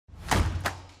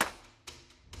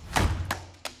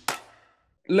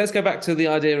let's go back to the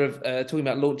idea of talking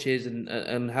about launches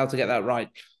and how to get that right.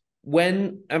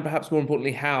 When, and perhaps more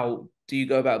importantly, how do you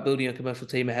go about building a commercial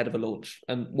team ahead of a launch?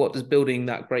 And what does building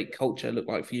that great culture look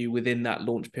like for you within that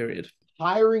launch period?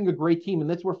 Hiring a great team, and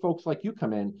that's where folks like you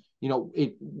come in,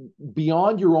 it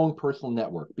beyond your own personal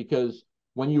network, because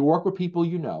when you work with people,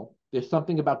 there's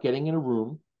something about getting in a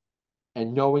room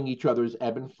and knowing each other's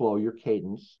ebb and flow, your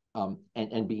cadence,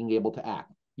 and being able to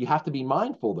act. You have to be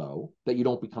mindful, though, that you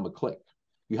don't become a clique.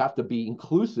 You have to be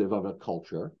inclusive of a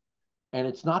culture. And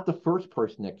it's not the first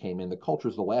person that came in. The culture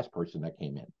is the last person that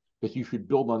came in, because you should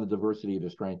build on the diversity of the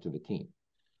strengths of the team.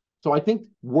 So I think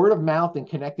word of mouth and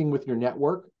connecting with your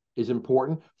network is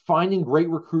important. Finding great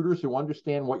recruiters who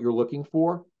understand what you're looking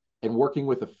for and working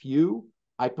with a few.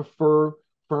 I prefer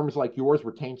firms like yours,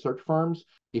 retained search firms.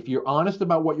 If you're honest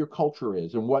about what your culture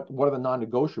is and what are the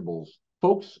non-negotiables,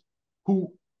 folks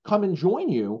who come and join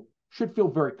you should feel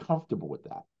very comfortable with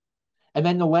that. And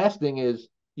then the last thing is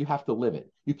you have to live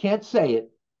it. You can't say it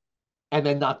and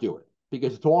then not do it,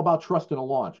 because it's all about trust in a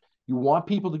launch. You want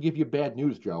people to give you bad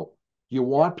news, Joe. You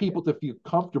want people to feel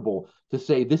comfortable to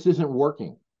say, this isn't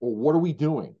working, or what are we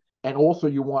doing? And also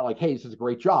you want like, hey, this is a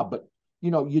great job. But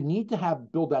you need to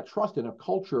build that trust, and a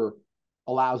culture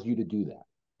allows you to do that.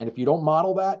 And if you don't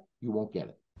model that, you won't get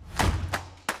it.